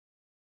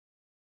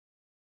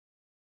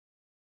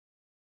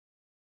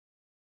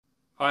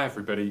Hi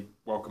everybody,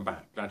 welcome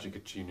back. Glad you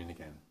could tune in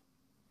again.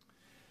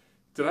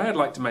 Today I'd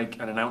like to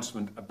make an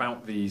announcement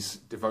about these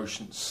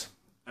devotions,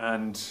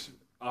 and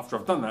after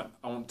I've done that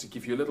I want to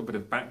give you a little bit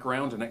of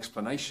background and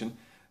explanation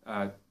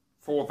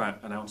for that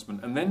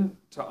announcement, and then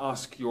to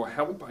ask your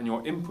help and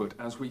your input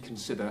as we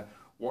consider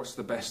what's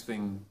the best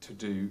thing to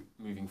do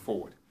moving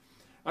forward.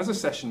 As a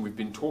session, we've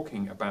been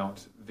talking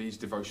about these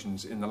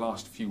devotions in the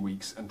last few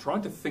weeks and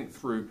trying to think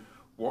through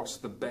what's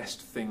the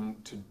best thing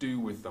to do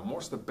with them,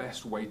 what's the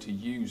best way to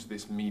use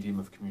this medium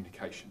of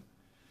communication.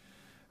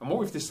 And what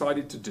we've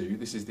decided to do,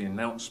 this is the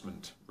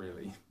announcement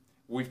really,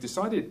 we've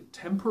decided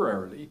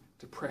temporarily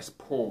to press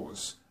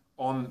pause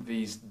on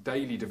these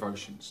daily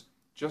devotions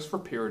just for a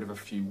period of a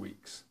few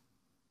weeks.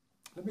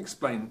 Let me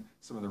explain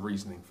some of the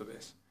reasoning for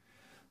this.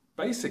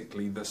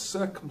 Basically, the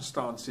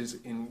circumstances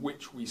in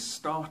which we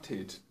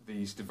started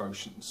these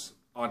devotions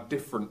are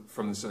different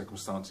from the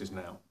circumstances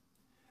now.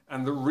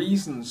 And the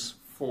reasons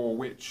for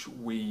which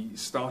we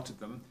started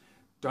them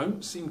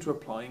don't seem to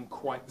apply in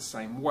quite the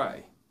same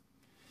way.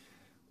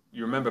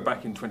 You remember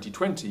back in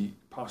 2020,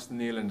 Pastor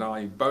Neil and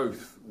I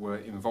both were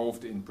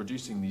involved in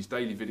producing these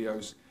daily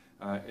videos,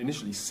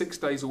 initially 6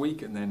 days a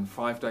week and then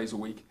 5 days a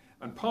week.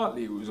 And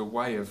partly it was a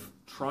way of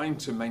trying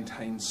to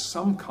maintain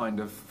some kind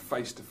of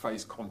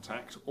face-to-face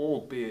contact,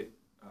 albeit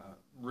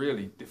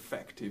really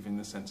defective in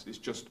the sense that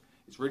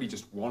it's really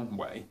just one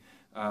way,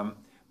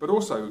 but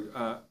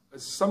also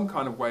some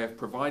kind of way of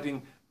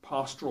providing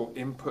pastoral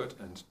input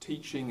and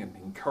teaching and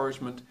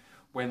encouragement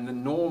when the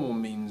normal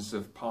means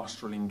of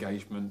pastoral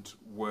engagement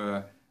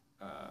were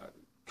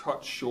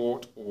cut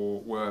short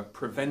or were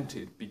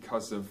prevented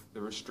because of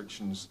the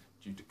restrictions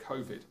due to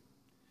COVID.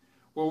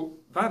 Well,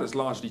 that has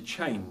largely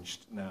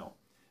changed now.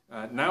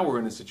 Now we're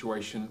in a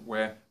situation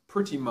where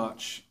pretty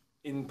much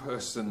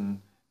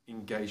in-person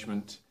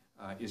engagement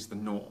is the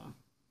norm.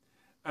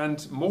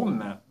 And more than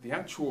that, the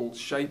actual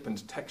shape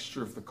and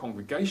texture of the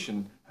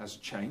congregation has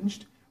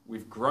changed.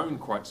 We've grown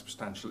quite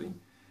substantially.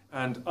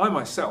 And I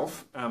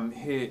myself am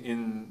here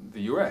in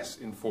the US,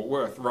 in Fort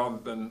Worth, rather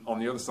than on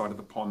the other side of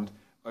the pond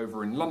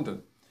over in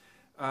London.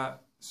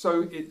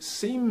 So it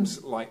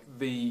seems like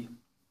the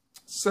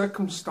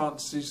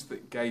circumstances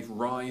that gave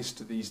rise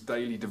to these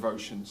daily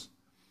devotions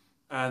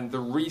and the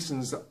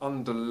reasons that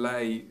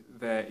underlay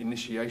their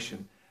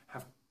initiation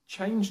have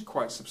changed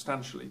quite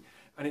substantially.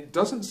 And it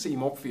doesn't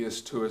seem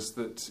obvious to us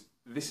that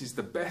this is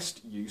the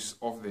best use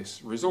of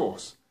this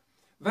resource.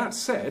 That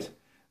said,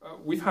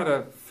 we've had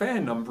a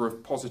fair number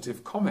of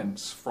positive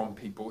comments from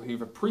people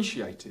who've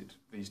appreciated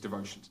these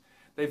devotions.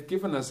 They've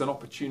given us an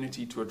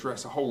opportunity to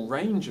address a whole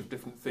range of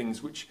different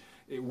things which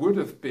it would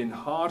have been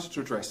hard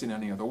to address in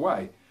any other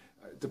way.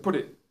 To put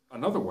it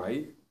another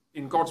way,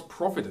 in God's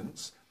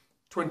providence,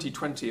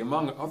 2020,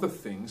 among other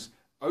things,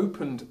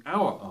 opened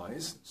our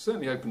eyes,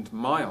 certainly opened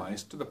my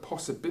eyes, to the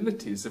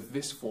possibilities of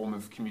this form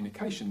of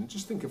communication. And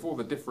just think of all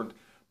the different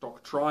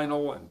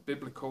doctrinal and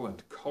biblical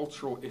and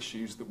cultural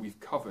issues that we've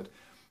covered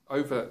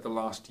over the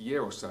last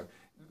year or so.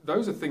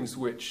 Those are things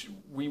which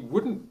we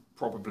wouldn't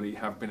probably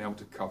have been able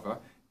to cover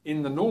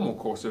in the normal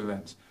course of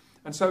events.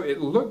 And so it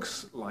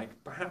looks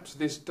like perhaps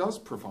this does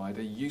provide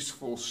a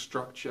useful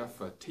structure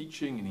for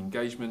teaching and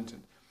engagement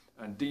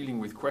and dealing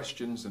with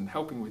questions and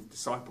helping with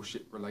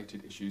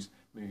discipleship-related issues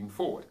moving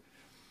forward.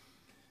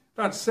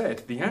 That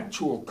said, the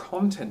actual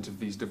content of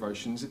these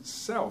devotions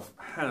itself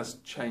has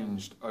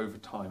changed over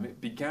time.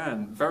 It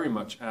began very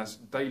much as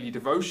daily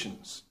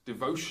devotions,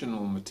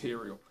 devotional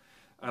material.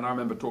 And I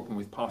remember talking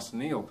with Pastor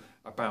Neil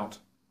about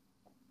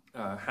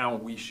how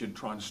we should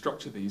try and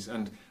structure these,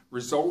 and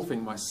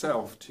resolving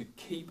myself to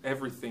keep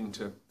everything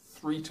to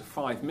 3 to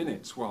 5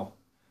 minutes. Well,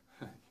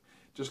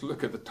 just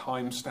look at the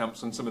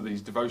timestamps on some of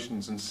these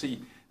devotions and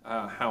see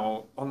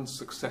how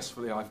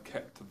unsuccessfully I've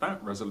kept to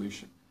that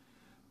resolution.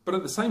 But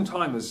at the same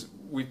time as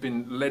we've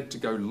been led to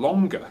go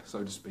longer,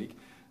 so to speak,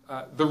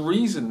 the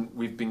reason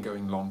we've been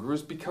going longer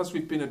is because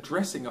we've been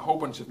addressing a whole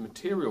bunch of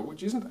material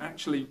which isn't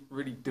actually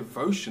really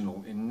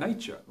devotional in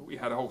nature. We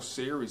had a whole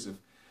series of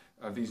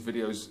these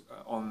videos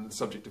on the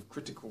subject of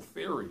critical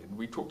theory, and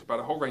we talked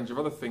about a whole range of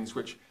other things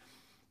which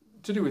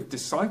to do with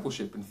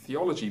discipleship and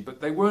theology,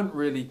 but they weren't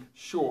really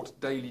short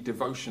daily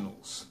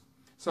devotionals.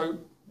 So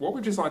what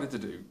we've decided to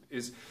do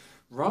is,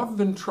 rather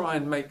than try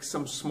and make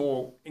some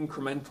small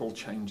incremental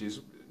changes,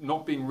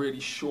 not being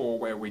really sure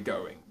where we're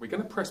going, we're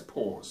going to press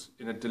pause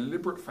in a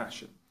deliberate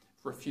fashion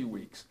for a few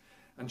weeks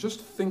and just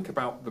think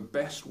about the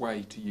best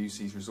way to use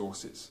these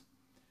resources.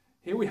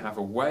 Here we have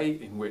a way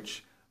in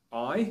which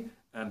I,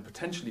 and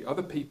potentially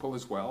other people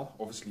as well,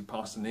 obviously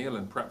Pastor Neil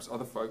and perhaps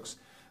other folks,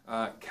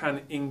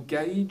 can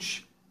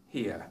engage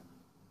here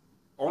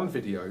on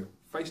video,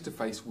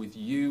 face-to-face with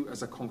you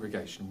as a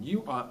congregation.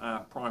 You are our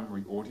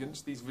primary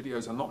audience. These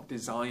videos are not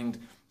designed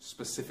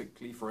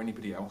specifically for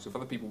anybody else. If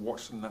other people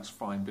watch them, that's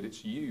fine, but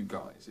it's you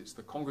guys. It's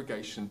the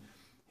congregation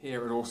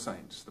here at All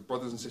Saints, the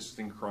brothers and sisters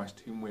in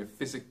Christ whom we're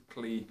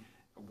physically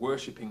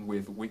worshipping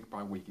with week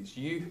by week. It's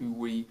you who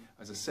we,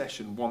 as a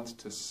session, want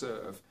to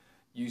serve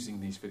using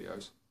these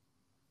videos.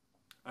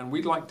 And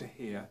we'd like to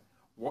hear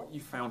what you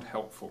found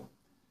helpful,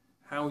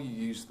 how you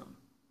use them.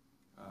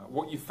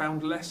 what you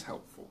found less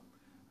helpful.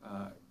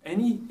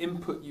 Any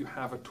input you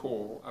have at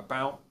all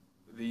about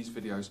these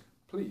videos,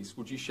 please,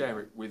 would you share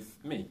it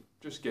with me?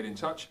 Just get in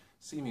touch,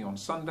 see me on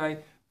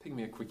Sunday, ping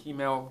me a quick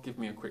email, give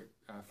me a quick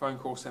phone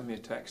call, send me a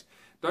text.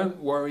 Don't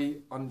worry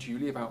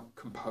unduly about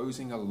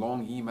composing a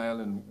long email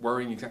and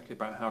worrying exactly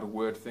about how to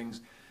word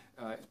things.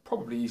 It's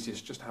probably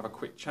easiest just to have a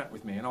quick chat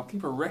with me, and I'll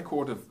keep a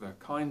record of the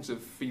kinds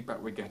of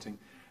feedback we're getting,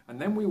 and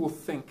then we will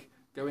think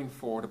going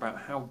forward about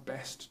how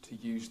best to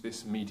use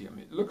this medium.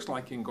 It looks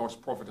like in God's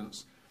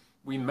providence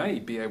we may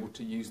be able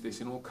to use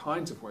this in all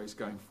kinds of ways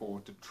going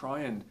forward to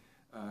try and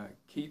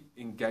keep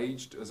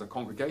engaged as a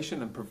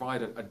congregation and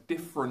provide a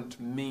different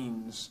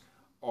means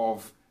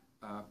of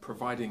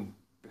providing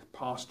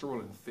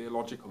pastoral and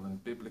theological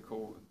and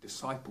biblical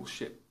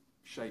discipleship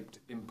shaped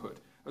input,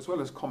 as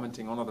well as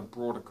commenting on other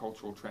broader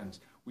cultural trends.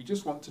 We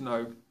just want to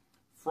know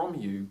from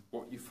you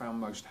what you found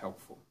most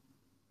helpful.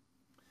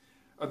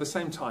 At the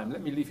same time,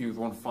 let me leave you with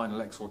one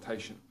final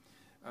exhortation.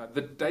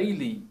 The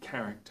daily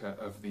character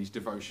of these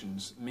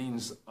devotions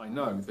means, I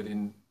know, that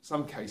in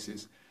some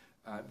cases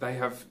they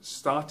have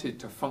started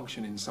to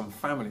function in some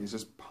families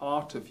as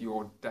part of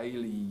your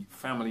daily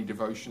family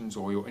devotions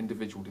or your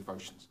individual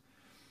devotions.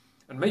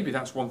 And maybe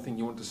that's one thing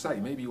you want to say.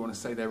 Maybe you want to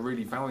say they're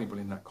really valuable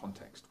in that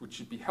context, which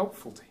should be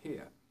helpful to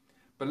hear.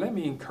 But let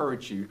me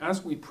encourage you,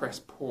 as we press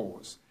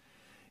pause,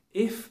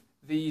 if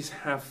these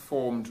have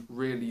formed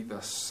really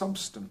the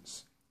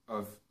substance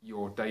of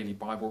your daily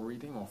Bible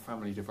reading or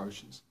family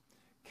devotions,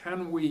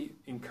 can we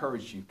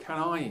encourage you, can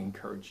I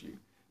encourage you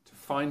to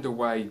find a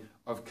way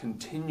of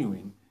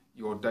continuing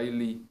your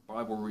daily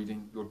Bible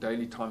reading, your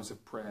daily times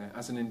of prayer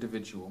as an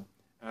individual,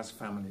 as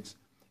families,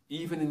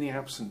 even in the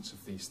absence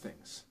of these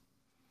things?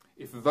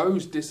 If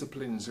those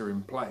disciplines are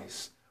in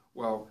place,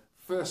 well,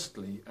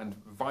 firstly and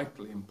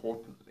vitally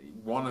importantly,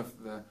 one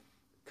of the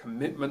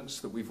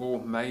commitments that we've all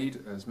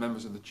made as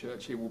members of the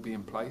church here will be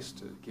in place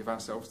to give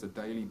ourselves to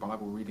daily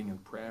Bible reading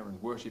and prayer and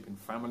worship in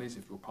families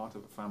if you're part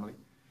of a family.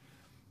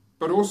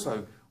 But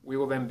also, we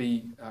will then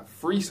be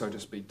free, so to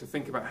speak, to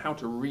think about how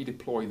to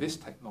redeploy this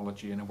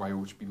technology in a way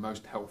which would be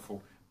most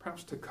helpful,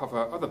 perhaps to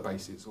cover other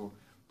bases or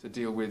to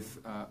deal with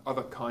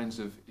other kinds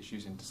of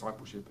issues in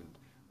discipleship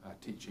and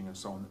teaching and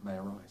so on that may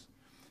arise.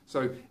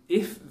 So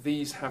if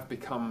these have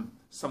become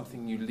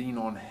something you lean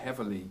on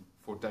heavily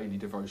for daily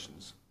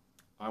devotions,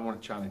 I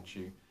want to challenge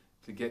you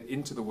to get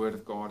into the Word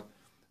of God,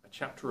 a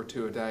chapter or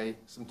two a day,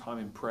 some time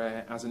in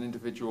prayer as an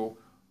individual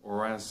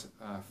or as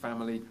a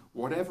family,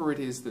 whatever it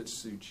is that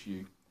suits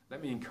you.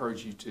 Let me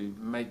encourage you to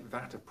make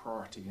that a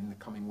priority in the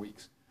coming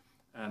weeks.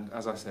 And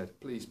as I said,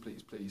 please,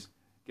 please, please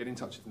get in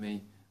touch with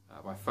me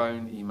by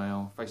phone,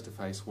 email,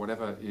 face-to-face,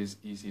 whatever is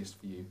easiest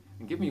for you.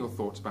 And give me your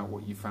thoughts about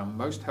what you found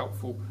most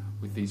helpful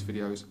with these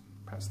videos,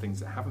 perhaps things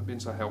that haven't been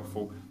so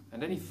helpful,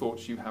 and any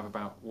thoughts you have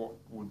about what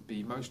would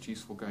be most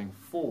useful going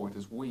forward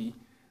as we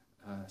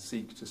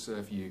seek to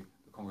serve you,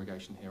 the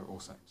congregation here at All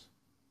Saints.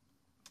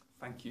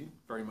 Thank you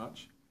very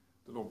much.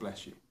 The Lord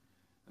bless you,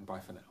 and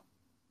bye for now.